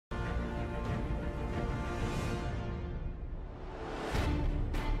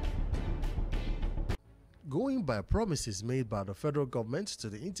going by promises made by the federal government to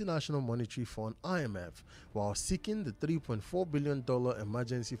the International Monetary Fund (IMF) while seeking the $3.4 billion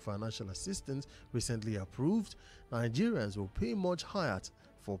emergency financial assistance recently approved, Nigerians will pay much higher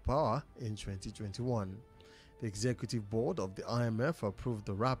for power in 2021. The Executive Board of the IMF approved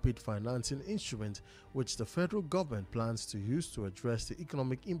the rapid financing instrument which the federal government plans to use to address the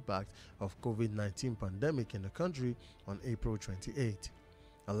economic impact of COVID-19 pandemic in the country on April 28.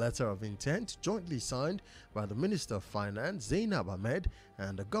 A letter of intent jointly signed by the Minister of Finance Zainab Ahmed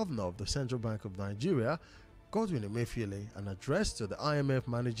and the Governor of the Central Bank of Nigeria, Godwin Emefiele, and addressed to the IMF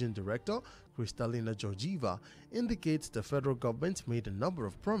Managing Director, Kristalina Georgieva, indicates the federal government made a number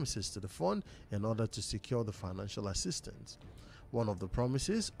of promises to the fund in order to secure the financial assistance. One of the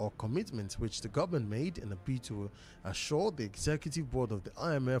promises or commitments which the government made in a bid to assure the Executive Board of the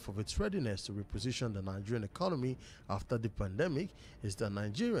IMF of its readiness to reposition the Nigerian economy after the pandemic is that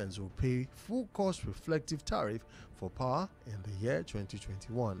Nigerians will pay full cost reflective tariff for power in the year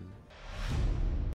 2021.